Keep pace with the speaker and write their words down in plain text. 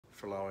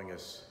for allowing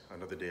us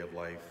another day of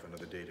life,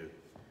 another day to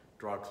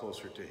draw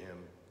closer to Him,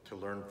 to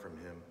learn from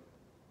Him,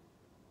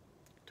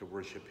 to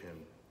worship Him.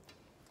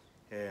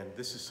 And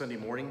this is Sunday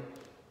morning.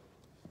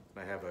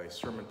 I have a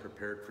sermon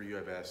prepared for you.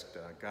 I've asked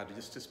God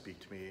just to speak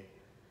to me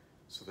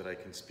so that I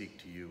can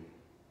speak to you,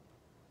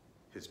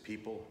 His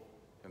people,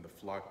 and the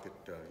flock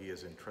that He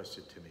has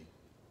entrusted to me.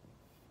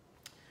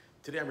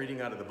 Today I'm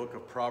reading out of the book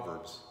of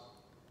Proverbs,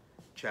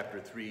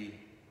 chapter 3,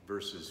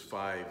 verses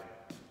 5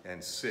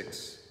 and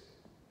 6.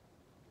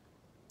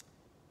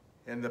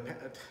 And the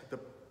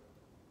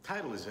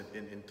title is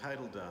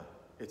entitled,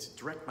 it's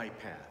Direct My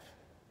Path.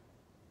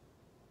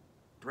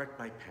 Direct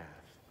My Path.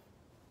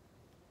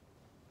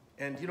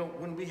 And you know,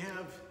 when we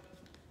have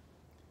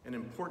an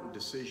important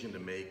decision to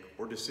make,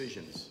 or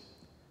decisions,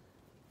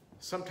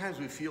 sometimes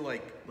we feel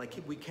like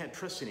we can't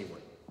trust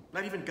anyone,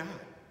 not even God.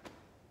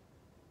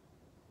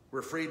 We're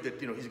afraid that,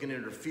 He's going to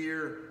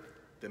interfere,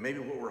 that maybe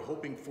what we're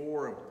hoping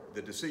for,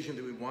 the decision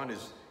that we want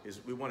is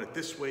we want it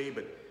this way,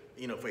 but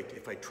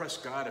if I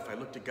trust God, if I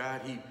look to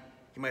God, He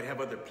might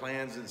have other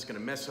plans and it's going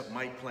to mess up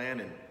my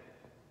plan.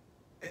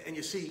 And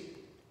you see,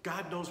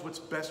 God knows what's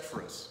best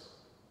for us.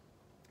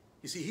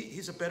 You see,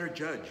 He's a better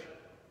judge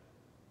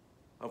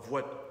of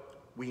what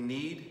we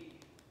need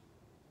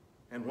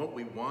and what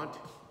we want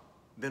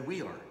than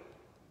we are.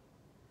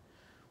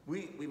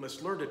 We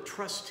must learn to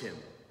trust Him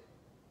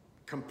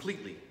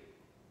completely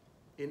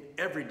in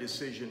every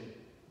decision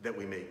that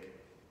we make.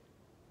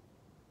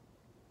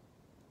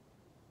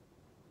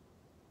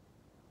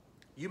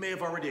 You may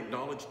have already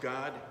acknowledged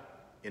God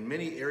in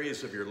many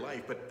areas of your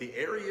life, but the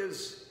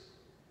areas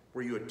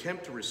where you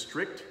attempt to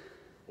restrict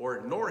or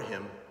ignore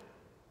Him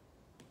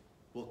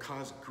will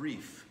cause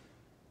grief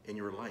in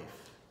your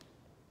life.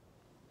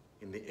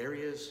 In the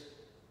areas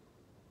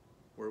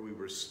where we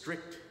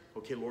restrict,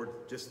 okay, Lord,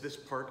 just this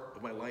part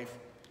of my life,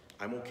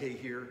 I'm okay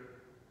here.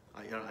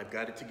 I've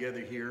got it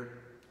together here.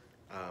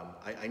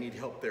 I need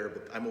help there,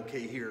 but I'm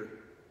okay here.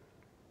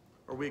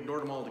 Or we ignore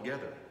them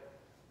altogether.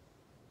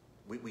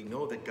 We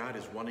know that God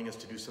is wanting us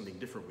to do something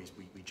different.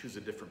 We choose a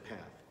different path.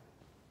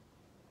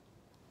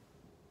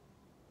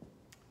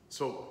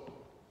 So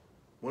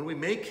when we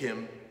make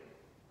Him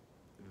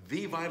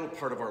the vital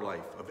part of our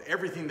life, of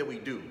everything that we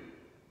do,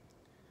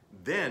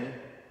 then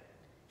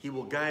He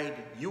will guide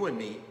you and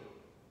me,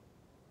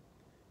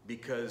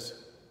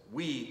 because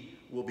we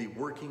will be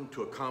working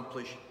to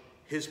accomplish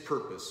His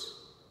purpose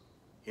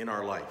in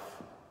our life.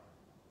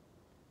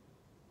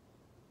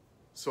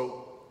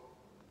 So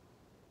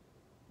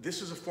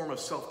this is a form of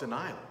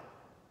self-denial.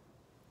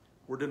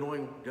 We're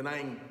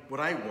denying what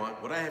I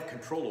want, what I have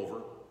control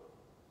over,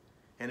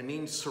 and it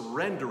means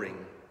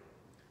surrendering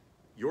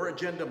your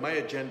agenda, my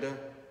agenda,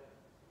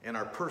 and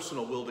our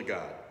personal will to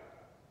God,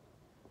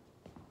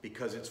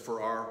 because it's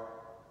for our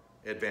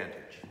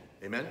advantage.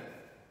 Amen?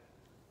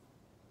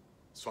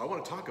 So I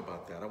want to talk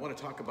about that. I want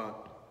to talk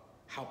about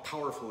how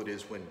powerful it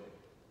is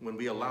when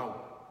we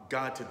allow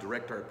God to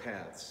direct our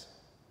paths.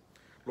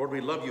 Lord,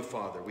 we love you,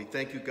 Father. We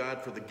thank you, God,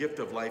 for the gift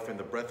of life and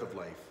the breath of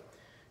life.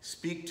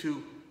 Speak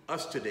to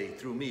us today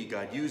through me,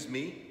 God. Use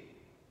me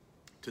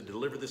to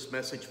deliver this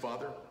message,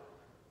 Father,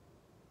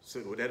 so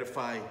it would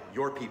edify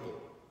your people,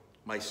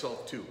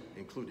 myself too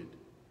included,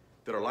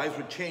 that our lives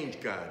would change,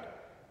 God,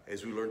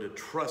 as we learn to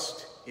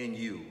trust in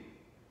you,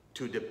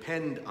 to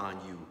depend on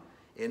you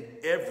in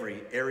every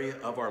area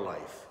of our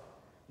life.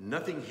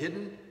 Nothing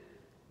hidden,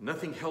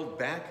 nothing held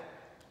back,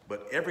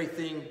 but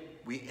everything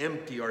we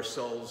empty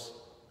ourselves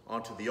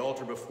onto the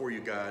altar before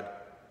you, God,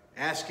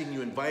 asking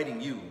you,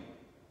 inviting you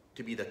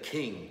to be the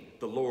King,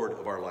 the Lord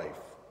of our life.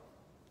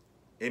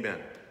 Amen.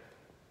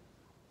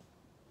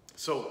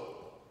 So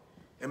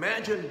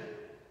imagine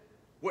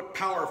what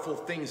powerful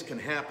things can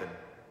happen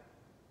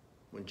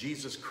when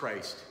Jesus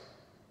Christ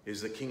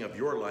is the King of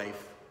your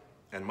life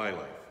and my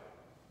life.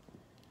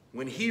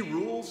 When He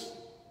rules,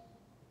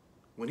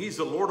 when He's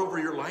the Lord over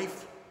your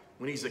life,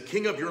 when He's the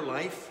King of your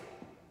life,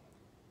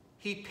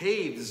 He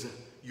paves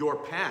your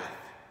path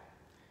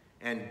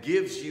and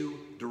gives you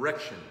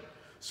direction.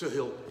 So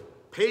He'll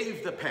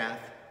pave the path,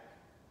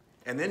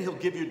 and then He'll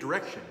give you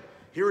direction.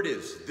 Here it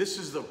is. This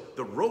is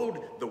the road,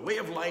 the way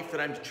of life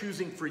that I'm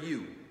choosing for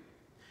you.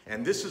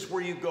 And this is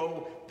where you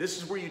go. This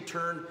is where you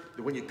turn.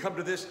 When you come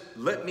to this,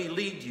 let me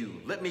lead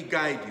you. Let me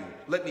guide you.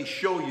 Let me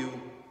show you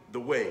the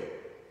way.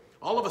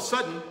 All of a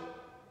sudden,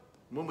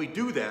 when we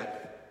do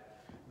that,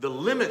 the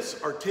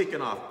limits are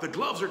taken off. The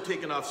gloves are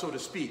taken off, so to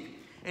speak.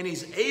 And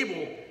He's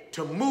able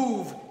to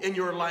move in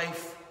your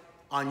life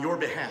on your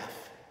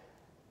behalf.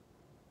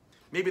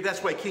 Maybe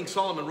that's why King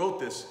Solomon wrote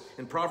this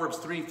in Proverbs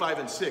 3, 5,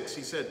 and 6.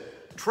 He said,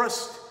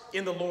 trust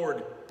in the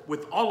Lord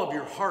with all of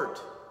your heart,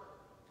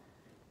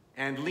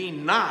 and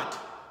lean not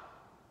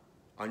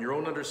on your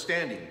own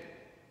understanding.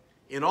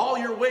 In all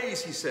your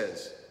ways, he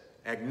says,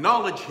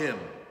 acknowledge Him,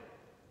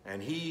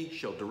 and He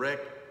shall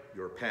direct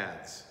your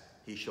paths.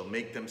 He shall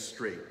make them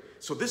straight.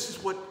 So this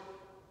is what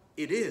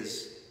it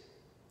is.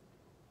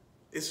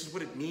 This is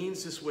what it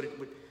means. This is what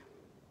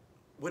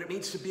it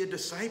means to be a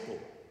disciple.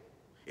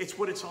 It's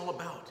what it's all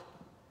about.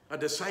 A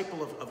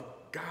disciple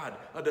God,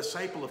 a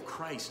disciple of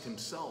Christ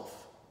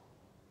himself.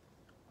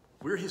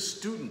 We're his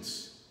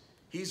students.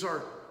 He's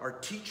our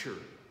teacher,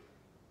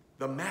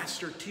 the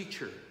master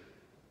teacher,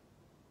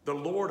 the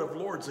Lord of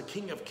lords, the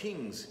King of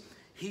kings.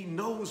 He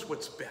knows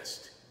what's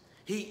best.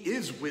 He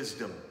is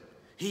wisdom.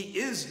 He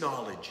is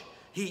knowledge.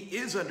 He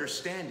is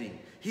understanding.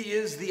 He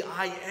is the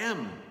I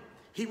am.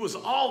 He was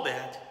all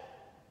that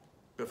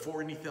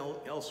before anything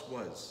else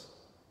was.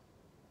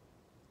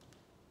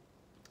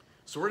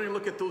 So we're going to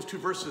look at those two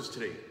verses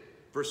today,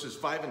 verses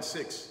 5 and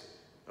 6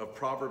 of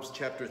Proverbs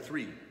chapter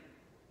 3.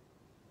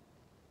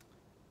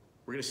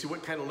 We're going to see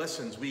what kind of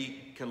lessons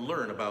we can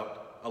learn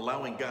about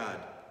allowing God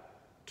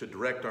to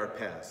direct our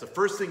paths. The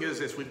first thing is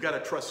this: we've got to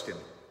trust him.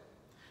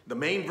 The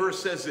main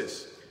verse says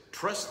this: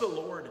 trust the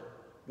Lord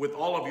with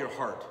all of your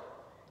heart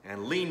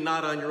and lean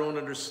not on your own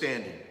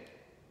understanding.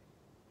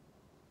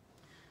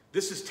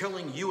 This is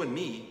telling you and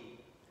me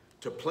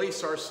to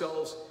place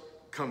ourselves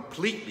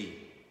completely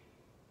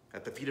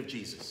at the feet of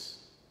Jesus.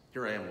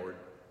 Here I am, Lord.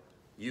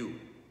 You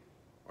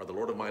are the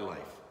Lord of my life.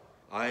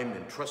 I'm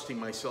entrusting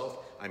myself.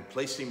 I'm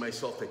placing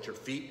myself at your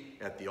feet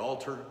at the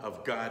altar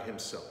of God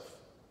himself.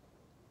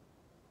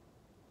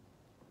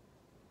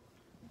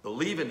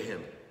 Believe in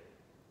him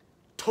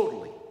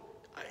totally.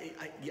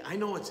 I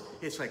know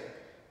it's like,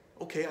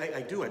 okay,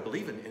 I do. I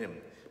believe in him.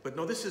 But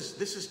no, this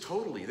is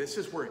totally. This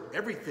is where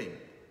everything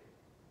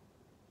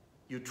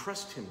you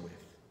trust him with.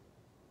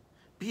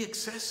 Be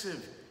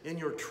excessive in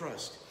your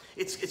trust.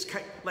 It's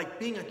kind of like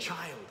being a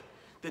child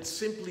that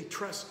simply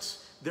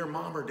trusts their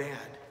mom or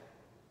dad.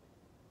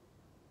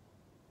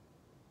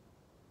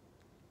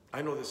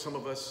 I know that some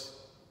of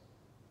us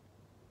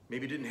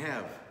maybe didn't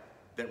have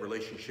that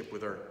relationship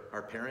with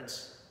our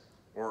parents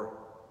or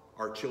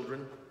our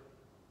children.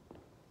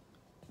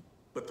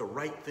 But the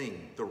right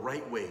thing, the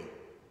right way,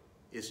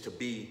 is to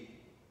be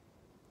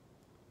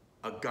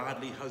a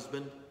godly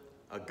husband,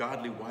 a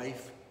godly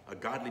wife, a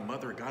godly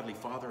mother, a godly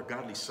father, a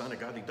godly son, a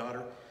godly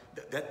daughter.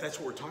 That's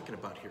what we're talking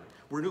about here.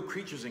 We're new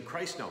creatures in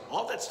Christ now.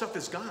 All that stuff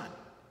is gone.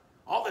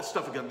 All that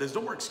stuff is gone. There's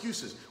no more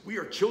excuses. We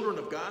are children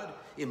of God,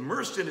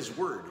 immersed in his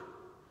word.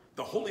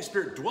 The Holy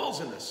Spirit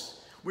dwells in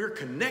us. We're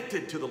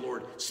connected to the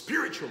Lord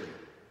spiritually.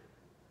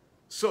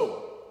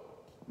 So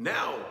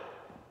now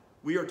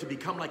we are to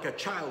become like a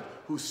child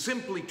who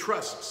simply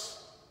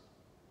trusts,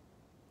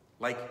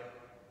 like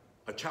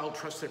a child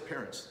trusts their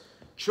parents.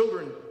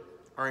 Children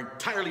are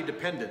entirely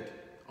dependent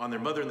on their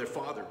mother and their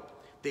father.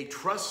 They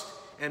trust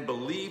and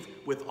believe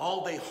with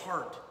all their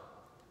heart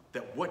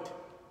that what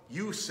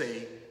you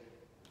say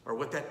or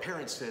what that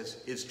parent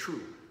says is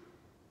true.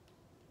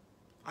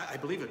 I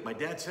believe it. My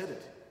dad said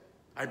it.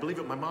 I believe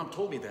it. My mom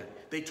told me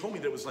that. They told me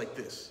that it was like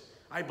this.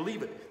 I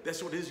believe it.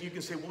 That's what it is. You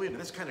can say, well, wait a minute,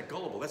 that's kind of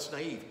gullible. That's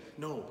naive.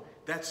 No,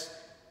 that's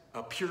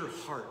a pure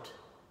heart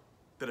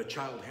that a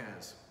child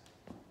has.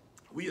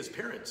 We as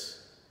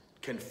parents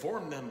can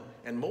form them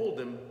and mold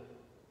them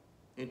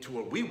into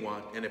what we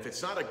want. And if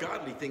it's not a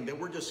godly thing, then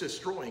we're just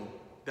destroying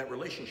that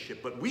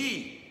relationship. But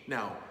we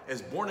now,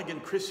 as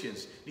born-again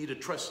Christians, need to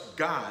trust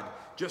God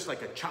just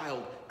like a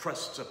child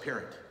trusts a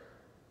parent.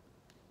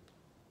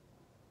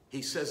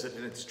 He says it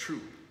and it's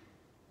true.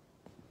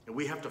 And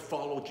we have to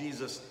follow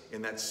Jesus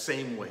in that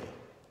same way.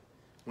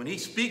 When he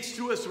speaks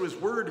to us through his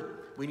word,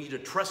 we need to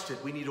trust it.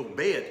 We need to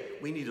obey it.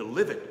 We need to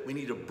live it. We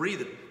need to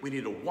breathe it. We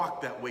need to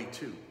walk that way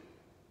too.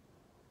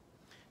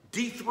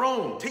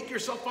 Dethrone. Take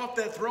yourself off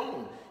that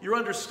throne. Your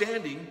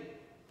understanding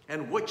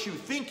and what you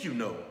think you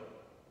know.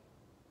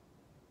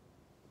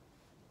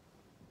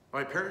 All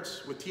right,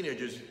 parents with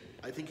teenagers,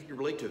 I think you can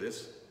relate to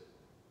this.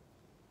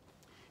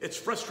 It's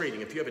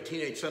frustrating if you have a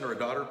teenage son or a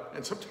daughter,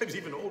 and sometimes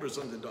even older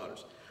sons and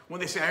daughters, when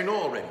they say, I know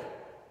already.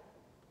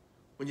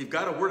 When you've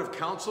got a word of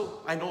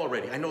counsel, I know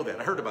already. I know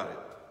that. I heard about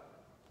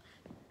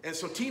it. And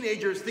so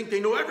teenagers think they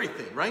know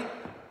everything, right?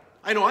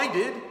 I know I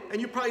did, and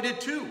you probably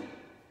did too.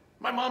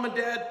 My mom and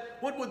dad,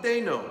 what would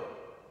they know?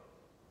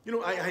 You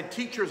know, I had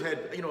teachers,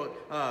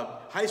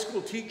 high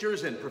school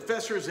teachers and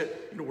professors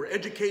that, were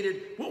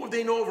educated. What would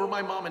they know over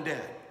my mom and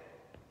dad?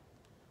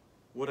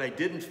 What I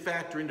didn't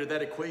factor into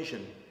that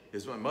equation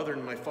is my mother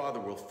and my father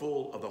were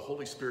full of the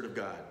Holy Spirit of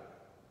God.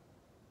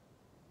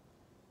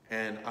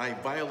 And I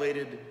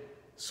violated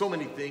so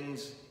many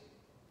things,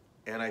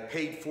 and I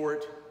paid for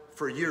it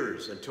for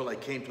years until I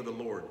came to the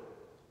Lord.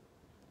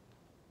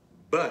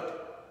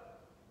 But,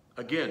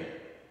 again,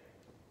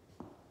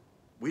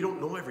 we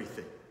don't know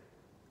everything.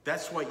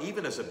 That's why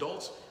even as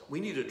adults, we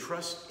need to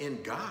trust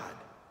in God,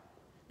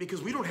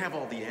 because we don't have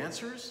all the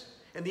answers,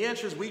 and the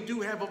answers we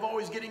do have of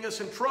always getting us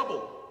in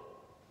trouble.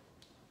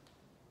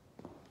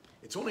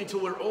 It's only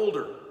until we're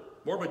older,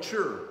 more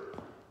mature,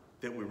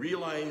 that we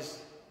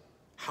realize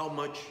how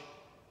much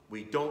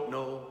we don't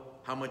know,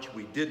 how much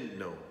we didn't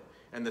know.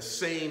 And the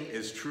same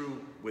is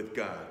true with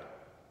God.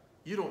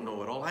 You don't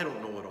know it all. I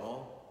don't know it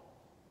all.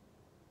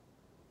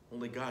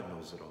 Only God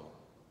knows it all.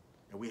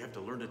 And we have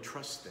to learn to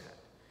trust that.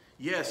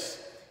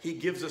 Yes, he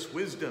gives us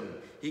wisdom.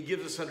 He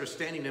gives us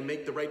understanding to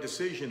make the right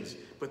decisions,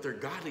 but they're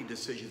godly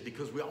decisions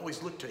because we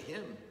always look to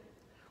him.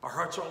 Our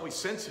hearts are always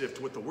sensitive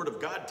to what the Word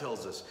of God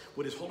tells us,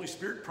 what His Holy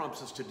Spirit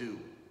prompts us to do.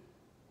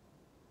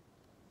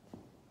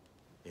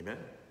 Amen?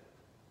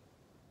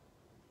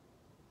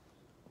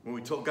 When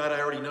we tell God,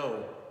 I already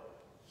know,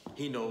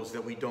 He knows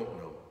that we don't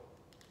know.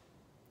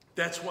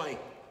 That's why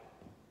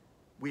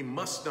we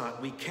must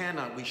not, we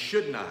cannot, we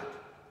should not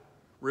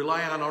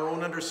rely on our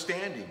own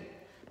understanding,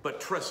 but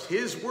trust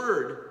His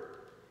Word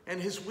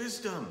and His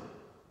wisdom.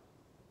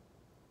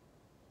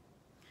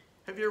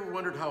 Have you ever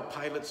wondered how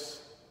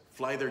pilots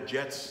fly their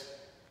jets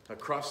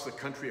across the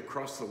country,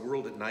 across the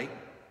world at night?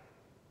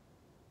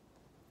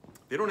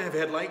 They don't have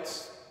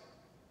headlights.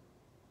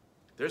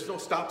 There's no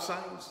stop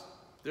signs.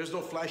 There's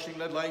no flashing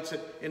red lights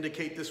that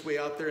indicate this way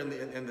out there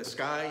in the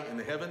sky, in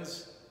the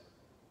heavens.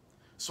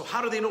 So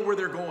how do they know where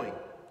they're going?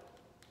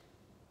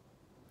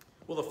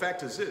 Well, the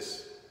fact is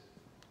this.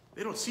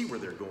 They don't see where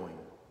they're going.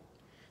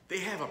 They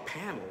have a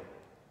panel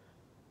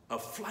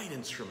of flight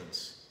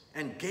instruments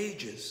and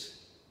gauges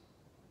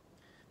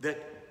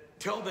that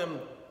tell them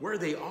where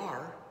they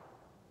are,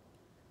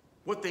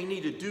 what they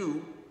need to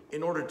do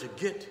in order to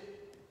get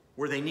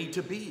where they need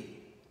to be.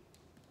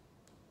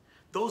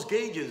 Those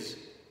gauges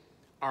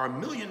are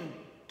 1,000,000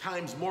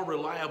 times more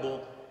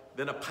reliable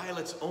than a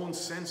pilot's own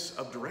sense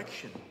of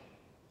direction.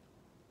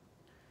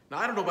 Now,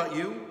 I don't know about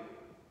you,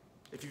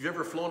 if you've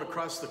ever flown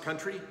across the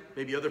country,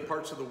 maybe other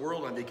parts of the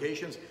world on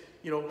vacations,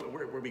 you know,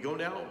 where we go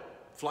now,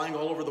 flying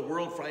all over the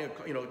world, flying,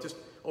 you know, just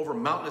over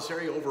mountainous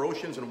area, over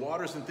oceans and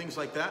waters and things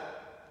like that.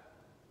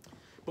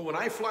 But when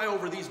I fly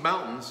over these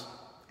mountains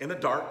in the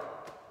dark,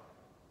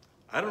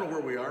 I don't know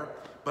where we are,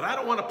 but I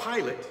don't want a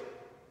pilot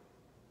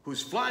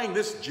who's flying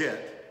this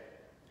jet,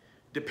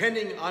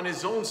 depending on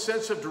his own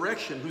sense of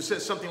direction, who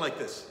says something like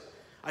this: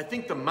 I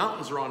think the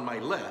mountains are on my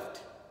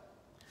left,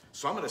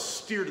 so I'm going to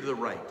steer to the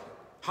right.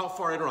 How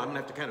far, I don't know. I'm going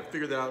to have to kind of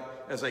figure that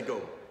out as I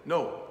go.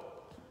 No,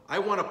 I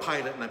want a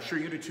pilot, and I'm sure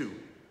you do too,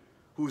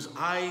 whose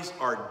eyes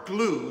are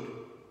glued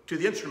to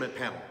the instrument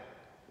panel,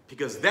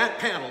 because that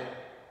panel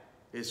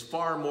is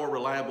far more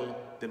reliable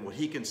than what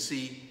he can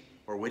see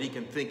or what he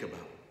can think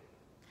about.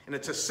 And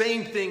it's the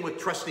same thing with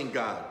trusting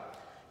God.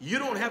 You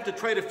don't have to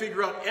try to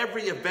figure out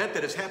every event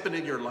that has happened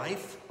in your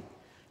life.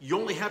 You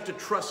only have to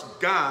trust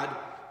God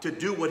to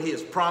do what He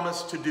has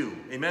promised to do.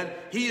 Amen?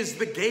 He is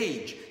the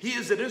gauge. He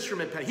is an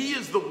instrument. He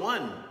is the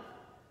one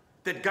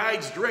that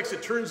guides, directs,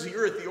 that turns the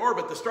earth, the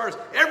orbit, the stars,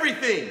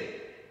 everything.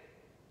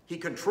 He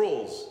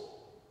controls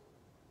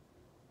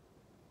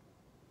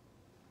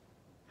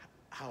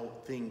how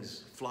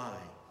things fly,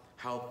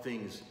 how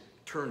things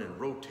turn and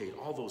rotate,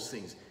 all those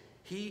things.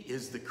 He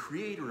is the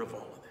creator of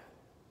all of that.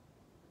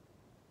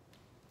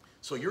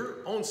 So your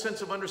own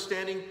sense of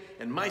understanding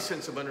and my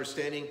sense of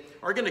understanding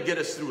are going to get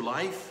us through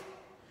life,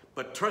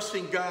 but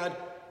trusting God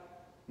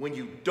when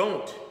you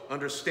don't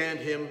understand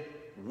Him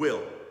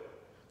will.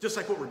 Just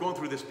like what we're going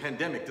through, this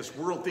pandemic, this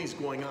world thing's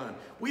going on.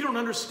 We don't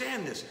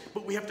understand this,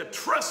 but we have to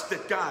trust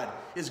that God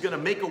is going to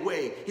make a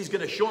way. He's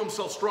going to show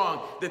Himself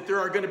strong, that there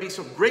are going to be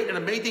some great and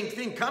amazing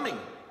thing coming.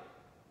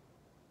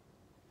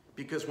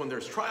 Because when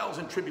there's trials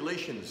and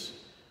tribulations,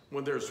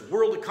 when there's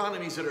world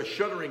economies that are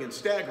shuddering and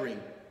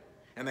staggering,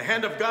 and the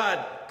hand of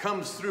God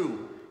comes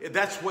through,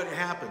 that's what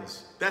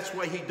happens. That's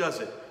why He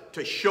does it,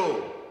 to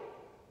show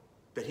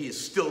that He is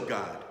still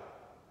God.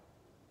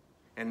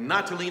 And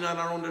not to lean on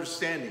our own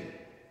understanding,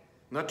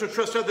 not to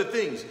trust other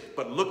things,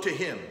 but look to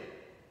Him.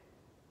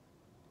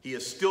 He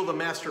is still the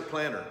master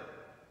planner.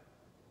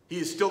 He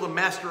is still the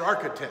master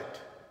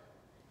architect.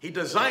 He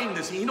designed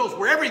this. He knows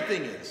where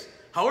everything is,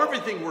 how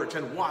everything works,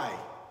 and why.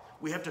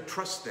 We have to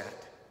trust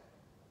that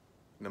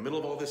in the middle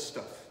of all this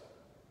stuff.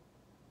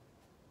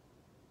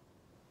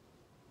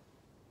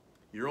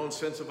 Your own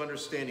sense of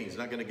understanding is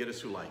not going to get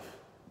us through life.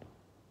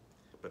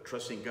 But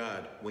trusting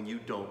God when you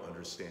don't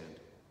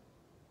understand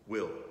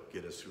will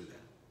get us through that.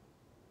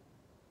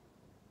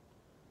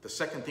 The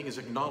second thing is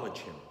acknowledge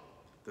Him.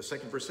 The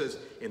second verse says,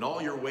 in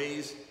all your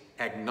ways,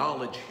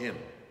 acknowledge Him.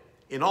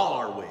 In all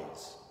our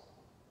ways.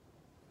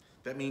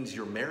 That means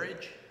your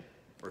marriage,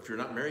 or if you're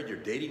not married, your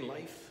dating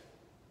life,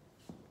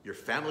 your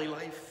family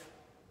life,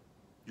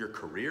 your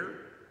career,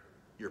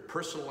 your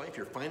personal life,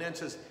 your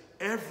finances,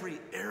 every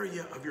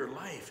area of your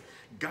life,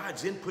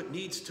 God's input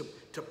needs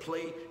to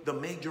play the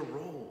major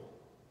role.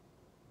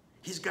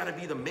 He's got to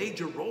be the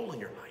major role in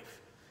your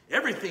life.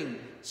 Everything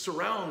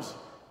surrounds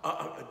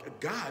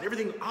God.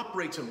 Everything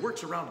operates and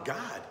works around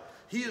God.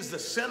 He is the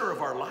center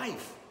of our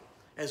life.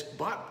 As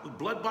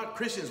blood-bought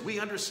Christians, we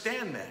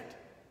understand that.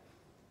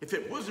 If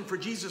it wasn't for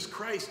Jesus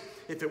Christ,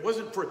 if it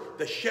wasn't for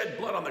the shed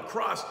blood on the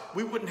cross,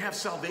 we wouldn't have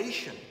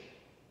salvation.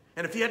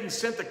 And if He hadn't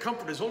sent the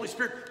Comforter, His Holy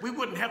Spirit, we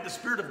wouldn't have the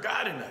Spirit of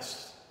God in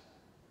us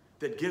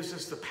that gives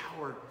us the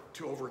power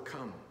to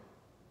overcome.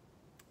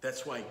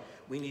 That's why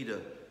we need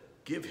to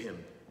give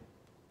Him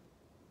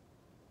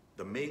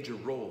the major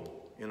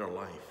role in our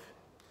life.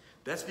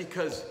 That's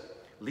because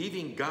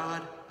leaving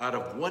God out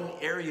of one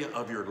area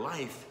of your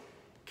life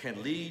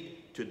can lead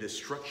to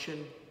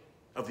destruction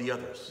of the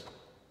others.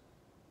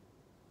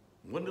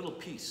 One little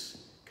piece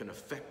can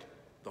affect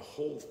the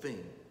whole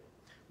thing.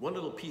 One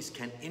little piece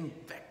can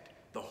infect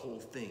the whole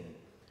thing.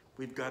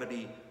 We've got to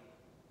be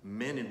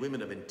men and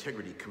women of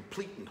integrity,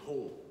 complete and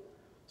whole,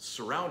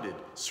 surrounded,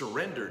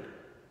 surrendered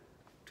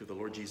to the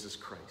Lord Jesus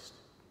Christ.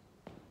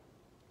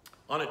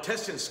 On a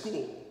test in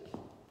school,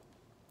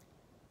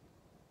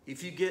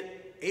 if you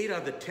get 8 out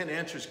of the 10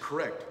 answers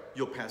correct,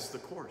 you'll pass the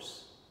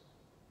course.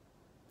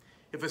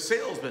 If a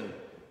salesman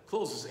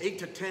closes 8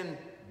 to 10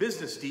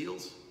 business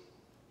deals,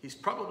 he's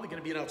probably going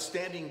to be an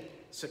outstanding,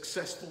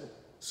 successful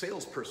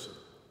salesperson.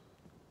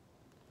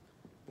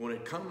 When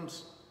it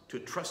comes to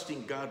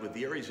trusting God with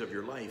the areas of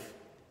your life,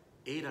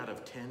 8 out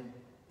of 10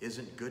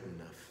 isn't good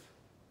enough.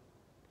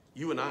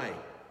 You and I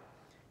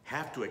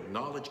have to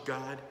acknowledge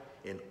God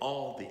in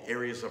all the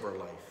areas of our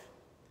life.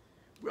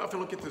 We often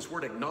look at this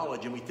word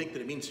acknowledge and we think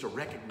that it means to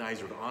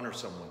recognize or to honor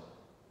someone.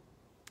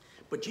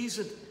 But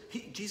Jesus,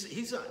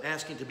 he's not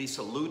asking to be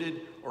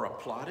saluted or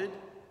applauded.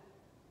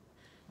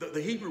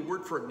 The Hebrew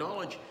word for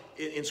acknowledge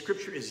in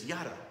Scripture is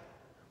yada,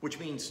 which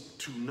means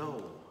to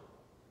know.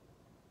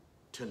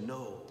 To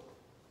know.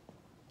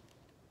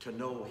 To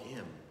know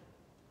Him.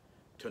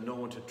 To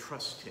know and to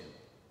trust Him.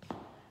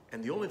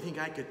 And the only thing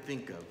I could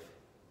think of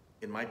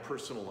in my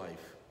personal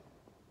life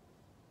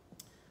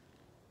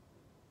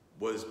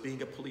was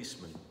being a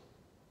policeman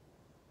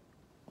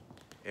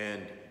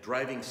and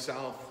driving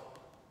south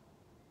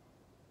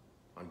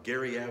on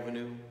Gary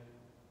Avenue,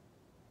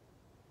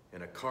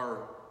 and a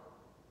car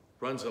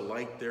runs a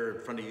light there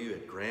in front of you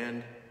at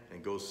Grand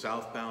and goes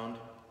southbound.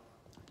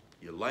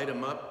 You light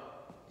them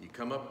up, you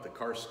come up, the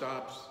car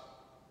stops,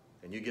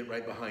 and you get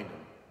right behind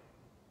them.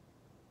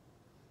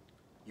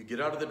 You get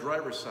out of the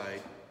driver's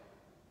side,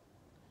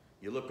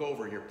 you look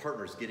over and your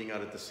partner's getting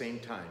out at the same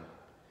time.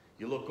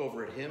 You look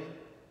over at him,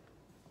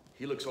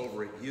 he looks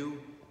over at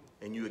you,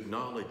 and you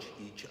acknowledge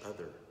each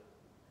other.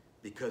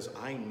 Because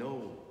I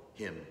know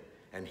him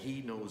and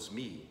he knows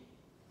me.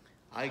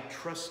 I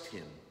trust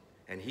him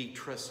and he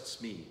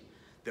trusts me.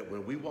 That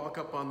when we walk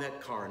up on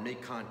that car and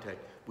make contact,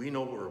 we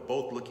know what we're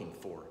both looking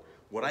for.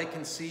 What I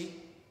can see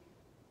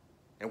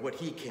and what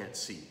he can't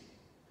see.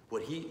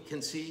 What he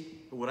can see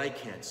and what I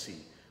can't see.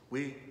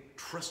 We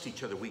trust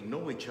each other, we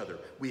know each other,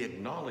 we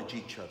acknowledge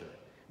each other.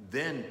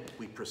 Then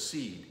we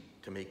proceed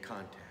to make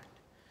contact.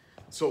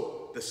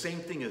 So the same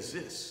thing as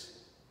this.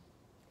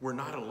 We're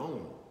not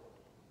alone.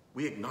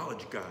 We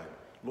acknowledge God.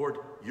 Lord,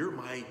 you're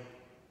my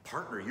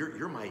partner.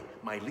 You're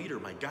my leader,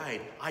 my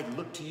guide. I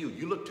look to you.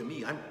 You look to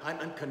me.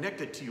 I'm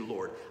connected to you,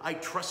 Lord. I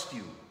trust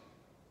you.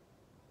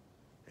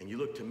 And you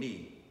look to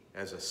me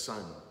as a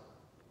son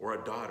or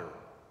a daughter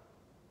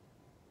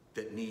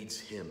that needs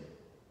him.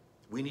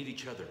 We need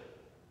each other.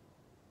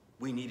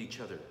 We need each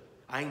other.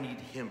 I need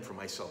him for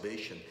my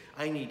salvation.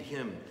 I need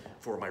him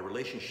for my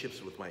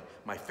relationships with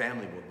my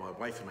family, with my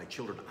wife and my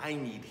children. I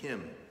need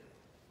him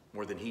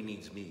more than he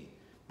needs me.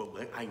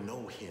 But I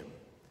know him,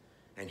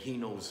 and he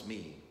knows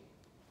me.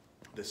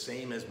 The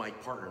same as my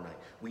partner and I.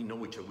 We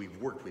know each other. We've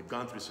worked. We've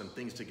gone through some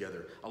things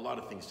together, a lot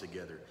of things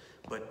together.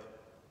 But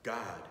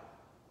God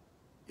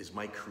is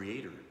my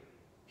creator.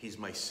 He's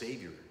my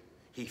savior.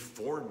 He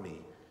formed me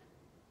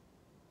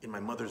in my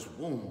mother's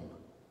womb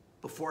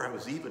before I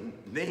was even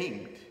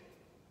named.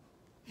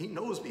 He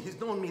knows me. He's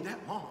known me that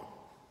long.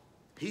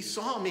 He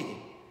saw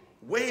me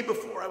way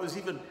before I was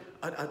even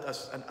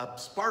a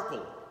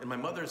sparkle in my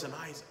mother's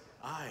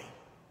eye.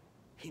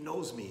 He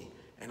knows me,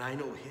 and I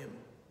know him.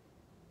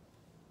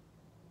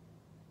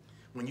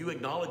 When you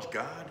acknowledge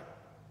God,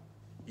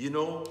 you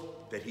know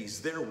that he's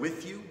there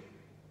with you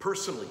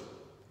personally.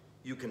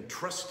 You can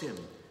trust him.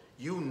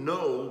 You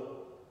know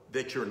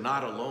that you're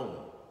not alone.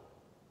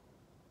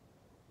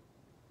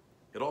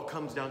 It all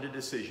comes down to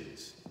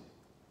decisions.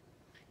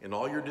 In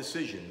all your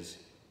decisions,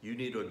 you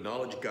need to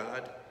acknowledge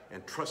God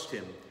and trust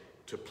him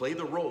to play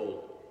the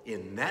role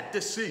in that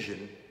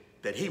decision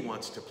that he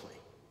wants to play.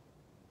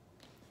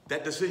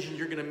 That decision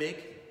you're going to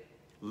make,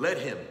 let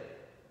him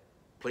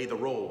play the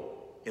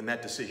role in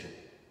that decision.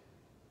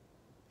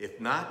 If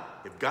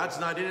not, if God's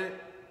not in it,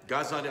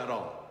 God's not at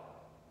all.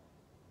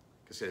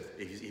 Because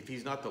if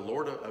he's not the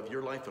Lord of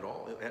your life at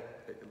all,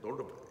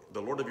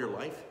 the Lord of your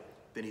life,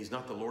 then he's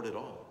not the Lord at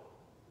all.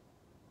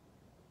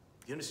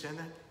 You understand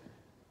that?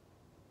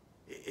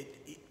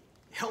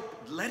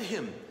 Let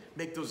him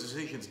make those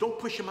decisions. Don't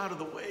push him out of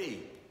the way.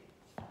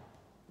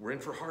 We're in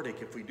for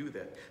heartache if we do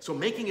that. So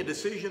making a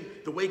decision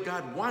the way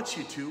God wants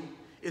you to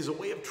is a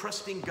way of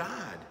trusting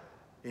God.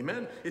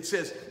 Amen? It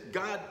says,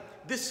 God,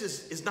 this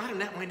is not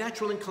my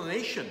natural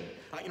inclination.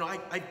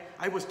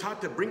 I was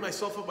taught to bring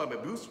myself up by my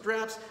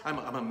bootstraps.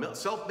 I'm a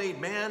self-made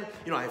man.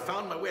 I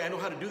found my way. I know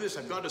how to do this.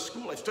 I've gone to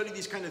school. I've studied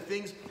these kind of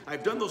things.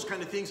 I've done those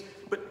kind of things.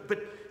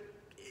 But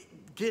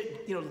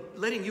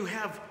letting you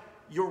have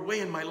your way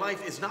in my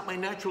life is not my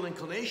natural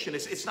inclination.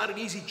 It's not an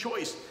easy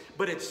choice,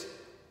 but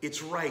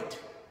it's right.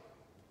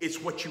 It's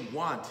what you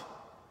want,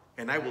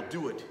 and I will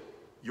do it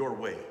your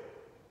way.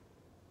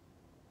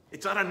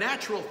 It's not a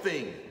natural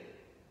thing.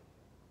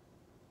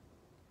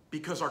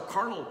 Because our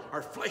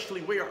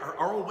fleshly way,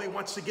 our own way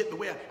wants to get in the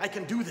way. I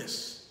can do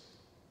this.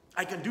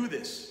 I can do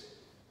this.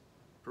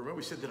 Remember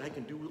we said that I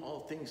can do all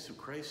things through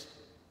Christ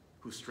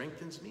who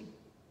strengthens me?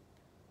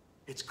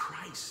 It's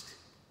Christ.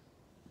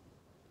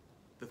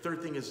 The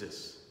third thing is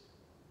this: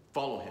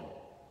 follow him,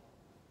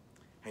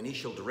 and he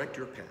shall direct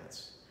your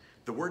paths.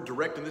 The word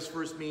direct in this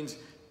verse means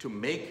to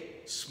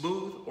make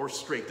smooth or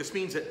straight. This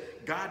means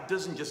that God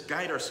doesn't just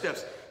guide our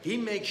steps. He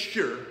makes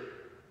sure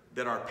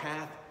that our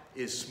path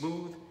is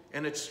smooth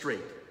and it's straight.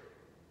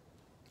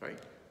 Right?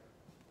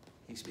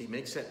 He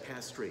makes that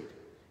path straight.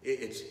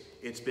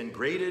 It's been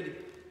graded,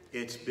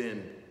 it's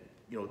been,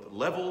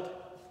 leveled,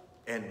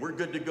 and we're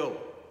good to go.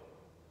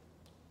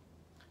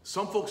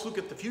 Some folks look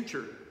at the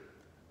future,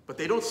 but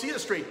they don't see a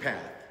straight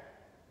path.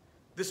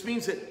 This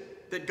means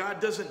that God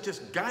doesn't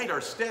just guide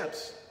our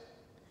steps.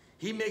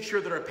 He makes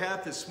sure that our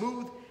path is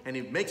smooth and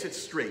he makes it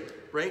straight,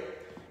 right?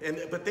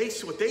 But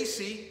what they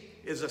see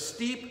is a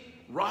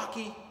steep,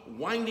 rocky,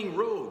 winding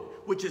road,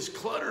 which is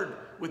cluttered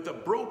with the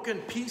broken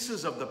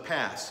pieces of the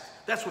past.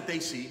 That's what they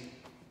see.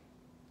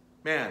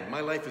 Man, my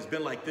life has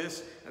been like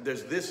this, and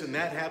there's this and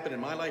that happened in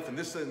my life, and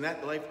this and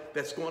that life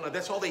that's going on.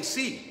 That's all they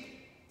see,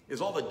 is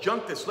all the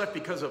junk that's left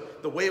because of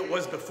the way it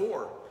was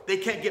before. They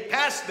can't get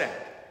past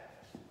that.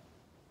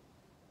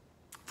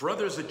 For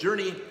others, the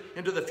journey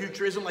into the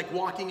future isn't like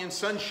walking in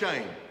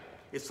sunshine.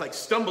 It's like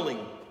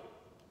stumbling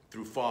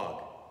through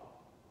fog.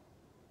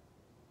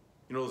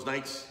 You know those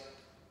nights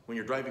when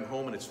you're driving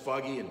home and it's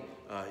foggy and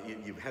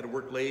you've had to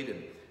work late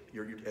and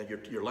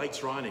your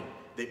lights are on,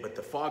 but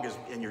the fog is,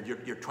 and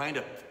you're trying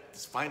to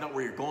find out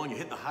where you're going. You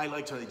hit the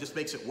highlights and it just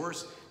makes it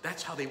worse.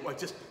 That's how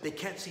they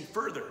can't see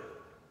further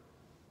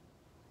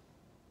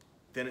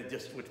than it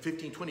just with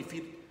 15, 20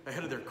 feet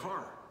ahead of their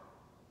car.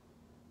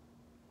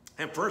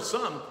 And for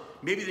some,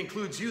 maybe it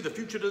includes you, the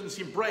future doesn't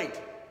seem bright.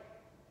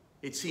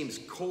 It seems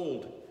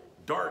cold,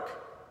 dark,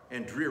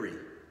 and dreary,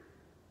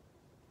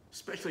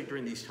 especially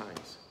during these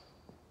times.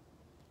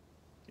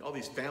 All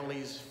these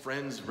families,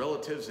 friends,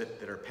 relatives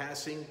that are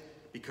passing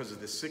because of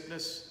this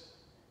sickness.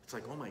 It's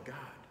like, oh my God,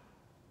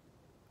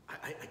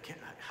 I can't,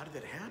 how did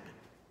that happen?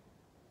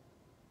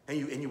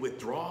 And you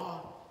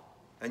withdraw,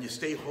 and you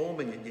stay home,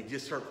 and you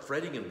just start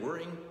fretting and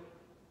worrying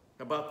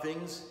about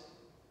things.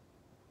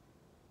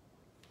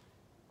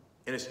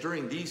 And it's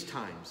during these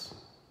times,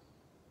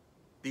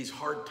 these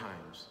hard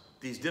times,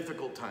 these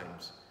difficult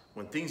times,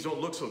 when things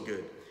don't look so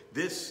good,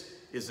 this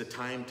is the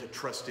time to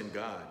trust in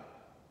God.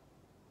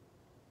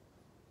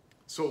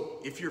 So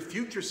if your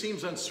future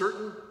seems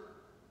uncertain,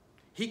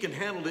 he can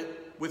handle it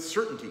with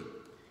certainty.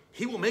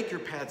 He will make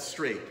your path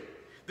straight.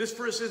 This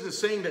verse isn't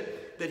saying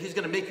that he's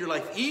going to make your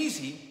life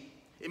easy.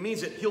 It means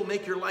that he'll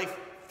make your life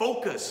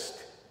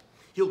focused.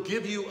 He'll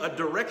give you a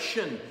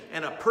direction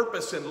and a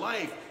purpose in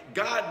life.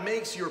 God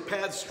makes your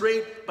path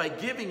straight by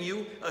giving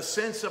you a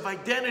sense of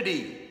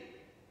identity.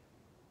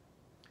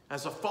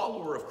 As a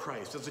follower of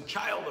Christ, as a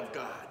child of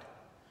God,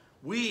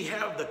 we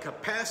have the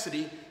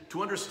capacity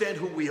to understand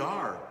who we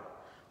are,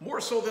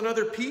 more so than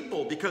other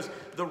people, because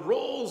the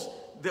roles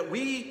that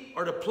we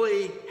are to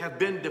play have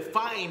been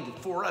defined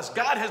for us.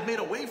 God has made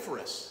a way for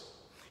us.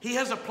 He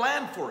has a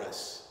plan for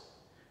us.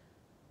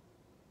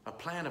 A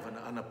plan of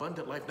an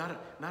abundant life,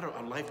 not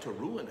a life to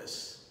ruin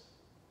us.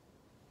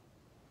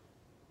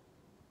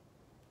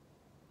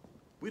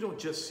 We don't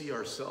just see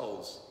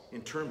ourselves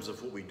in terms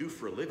of what we do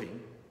for a living.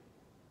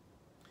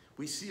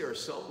 We see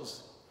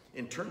ourselves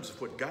in terms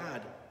of what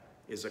God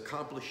is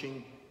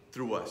accomplishing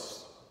through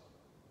us.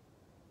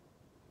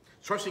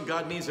 Trusting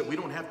God means that we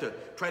don't have to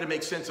try to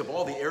make sense of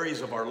all the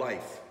areas of our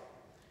life.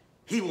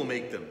 He will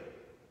make them.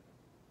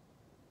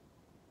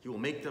 He will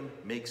make them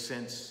make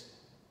sense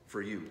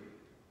for you.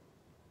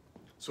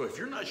 So if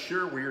you're not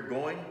sure where you're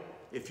going,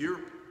 if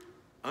you're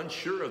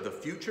unsure of the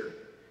future,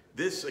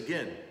 this,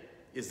 again,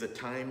 is the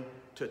time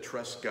to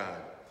trust God.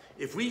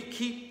 If we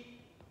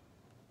keep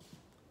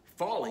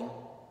falling,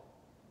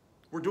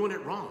 we're doing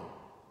it wrong.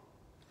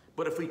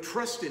 But if we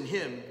trust in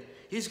him,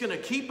 he's going to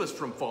keep us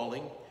from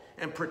falling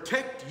and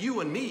protect you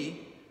and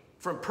me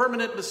from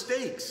permanent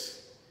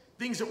mistakes,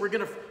 things that we're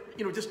going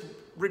to, just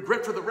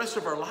regret for the rest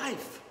of our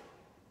life,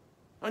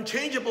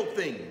 unchangeable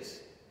things,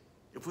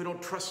 if we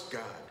don't trust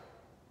God.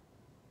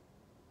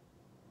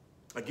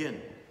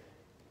 Again,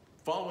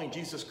 following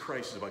Jesus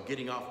Christ is about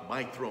getting off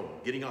my throne,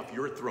 getting off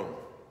your throne,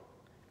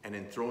 and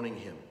enthroning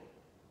him.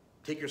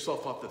 Take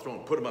yourself off the throne,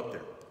 put him up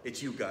there.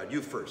 It's you, God,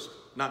 you first,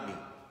 not me.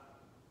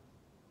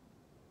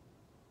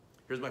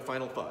 Here's my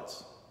final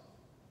thoughts.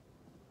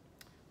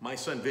 My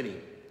son Vinny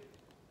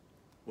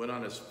went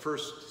on his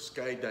first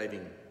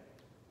skydiving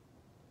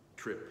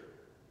trip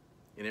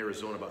in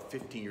Arizona about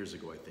 15 years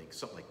ago, I think,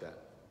 something like that.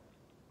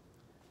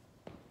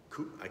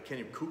 I can't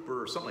even,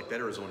 Cooper or something like that,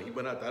 Arizona. He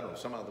went out, I don't know,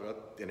 somehow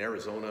in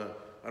Arizona.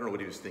 I don't know what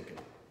he was thinking.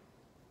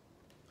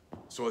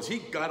 So as he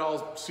got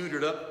all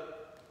suited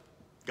up,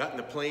 got in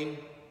the plane,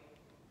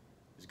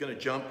 he's going to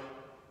jump,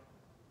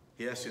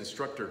 he asked the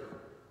instructor,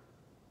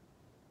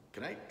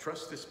 "Can I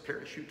trust this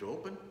parachute to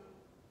open?"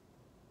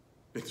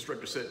 The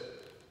instructor said,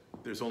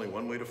 "There's only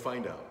one way to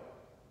find out."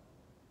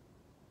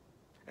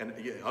 And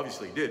yeah,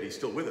 obviously he did. He's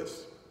still with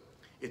us.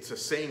 It's the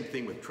same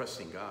thing with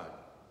trusting God.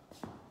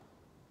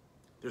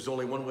 There's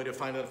only one way to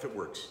find out if it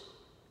works.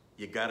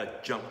 You got to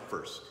jump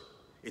first.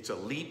 It's a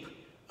leap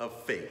of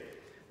faith.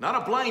 Not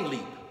a blind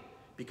leap,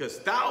 because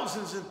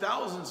thousands and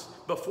thousands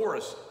before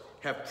us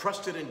have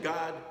trusted in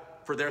God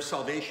for their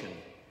salvation,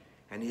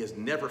 and he has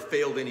never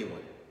failed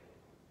anyone.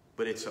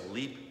 But it's a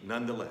leap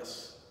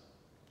nonetheless.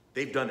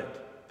 They've done it.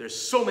 There's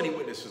so many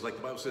witnesses, like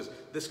the Bible says,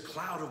 this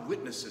cloud of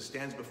witnesses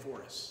stands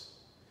before us.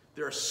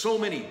 There are so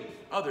many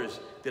others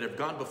that have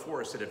gone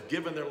before us that have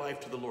given their life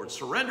to the Lord,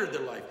 surrendered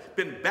their life,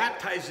 been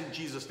baptized in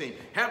Jesus' name,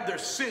 have their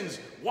sins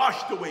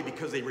washed away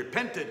because they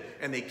repented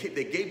and they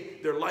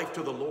gave their life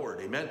to the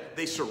Lord. Amen.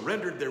 They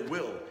surrendered their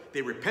will.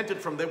 They repented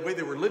from the way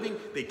they were living.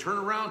 They turned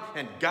around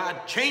and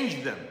God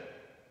changed them.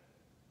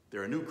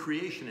 They're a new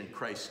creation in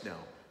Christ now.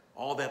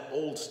 All that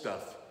old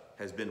stuff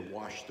has been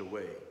washed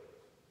away.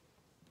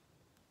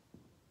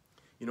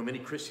 You know, many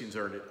Christians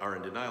are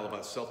in denial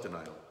about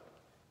self-denial.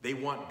 They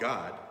want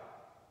God,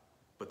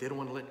 but they don't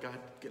want to let God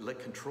let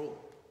control.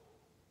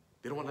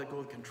 They don't want to let go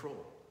of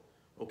control.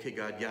 Okay,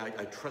 God, yeah,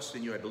 I trust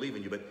in you, I believe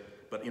in you,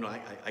 but you know,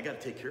 I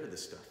got to take care of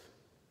this stuff.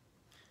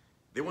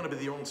 They want to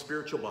be their own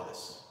spiritual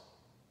boss.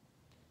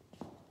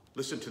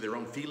 Listen to their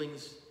own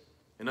feelings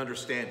and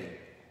understanding.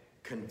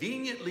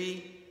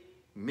 Conveniently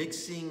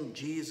mixing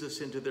Jesus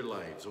into their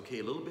lives. Okay,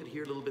 a little bit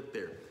here, a little bit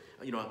there.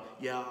 You know,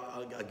 yeah,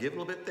 I'll give a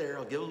little bit there,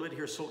 I'll give a little bit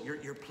here. So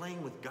you're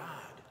playing with God.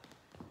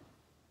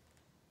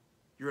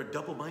 You're a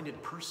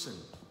double-minded person.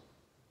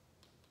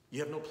 You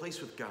have no place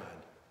with God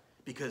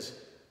because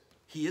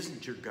he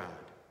isn't your God.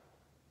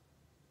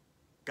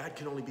 God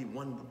can only be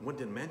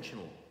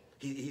one-dimensional.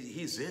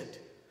 He's it.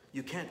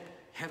 You can't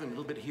have him a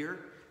little bit here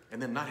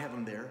and then not have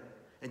him there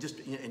and just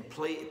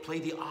play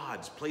the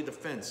odds, play the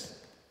fence.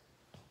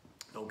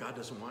 No, God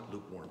doesn't want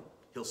lukewarm.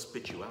 He'll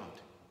spit you out.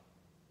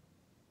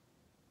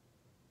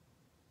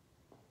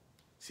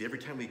 See, every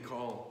time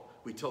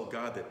we tell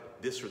God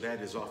that this or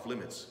that is off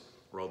limits,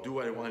 or I'll do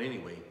what I want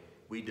anyway,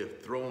 we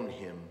dethrone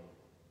him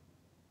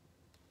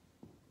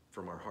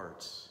from our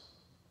hearts.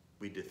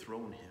 We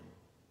dethrone him.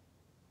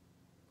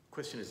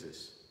 Question is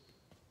this: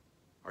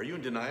 are you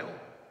in denial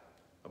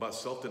about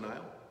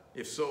self-denial?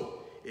 If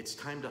so, it's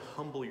time to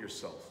humble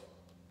yourself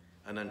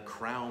and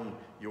uncrown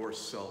your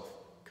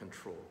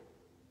self-control.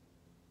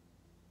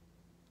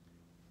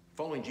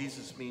 Following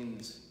Jesus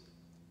means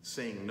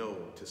saying no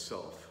to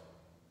self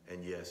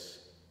and yes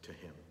to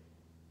him.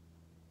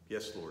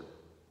 Yes, Lord.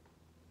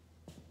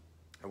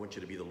 I want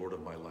you to be the Lord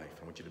of my life.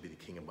 I want you to be the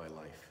King of my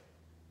life.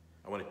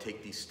 I want to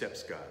take these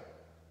steps, God,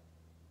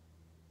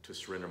 to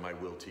surrender my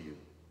will to you.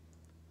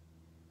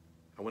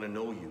 I want to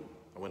know you.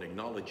 I want to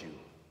acknowledge you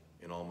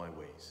in all my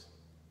ways.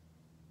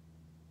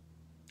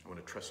 I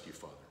want to trust you,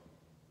 Father,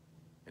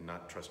 and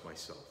not trust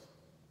myself.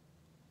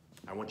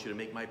 I want you to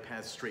make my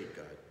path straight,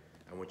 God.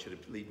 I want you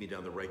to lead me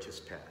down the righteous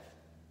path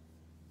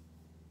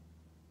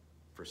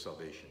for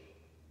salvation.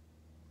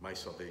 My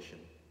salvation,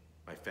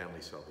 my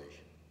family's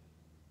salvation.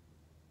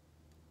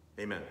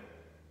 Amen.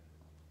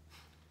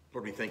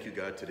 Lord, we thank you,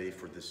 God, today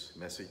for this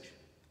message.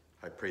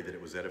 I pray that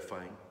it was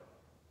edifying.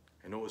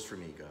 I know it was for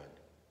me, God.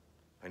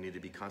 I need to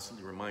be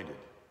constantly reminded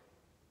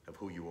of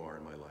who you are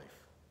in my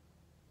life.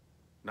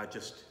 Not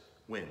just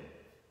when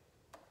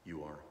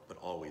you are, but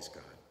always,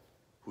 God,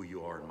 who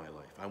you are in my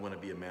life. I want to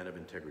be a man of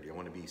integrity. I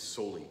want to be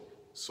solely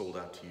sold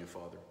out to you,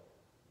 Father.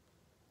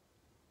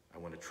 I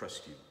want to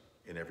trust you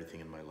in everything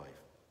in my life.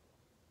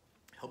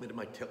 Help me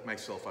to take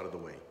myself out of the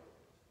way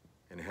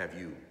and have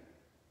you,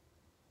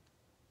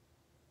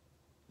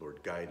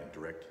 Lord, guide and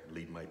direct and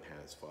lead my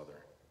paths,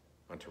 Father,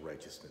 unto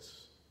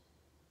righteousness.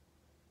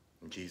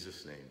 In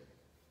Jesus' name,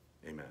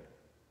 amen.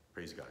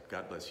 Praise God.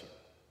 God bless you.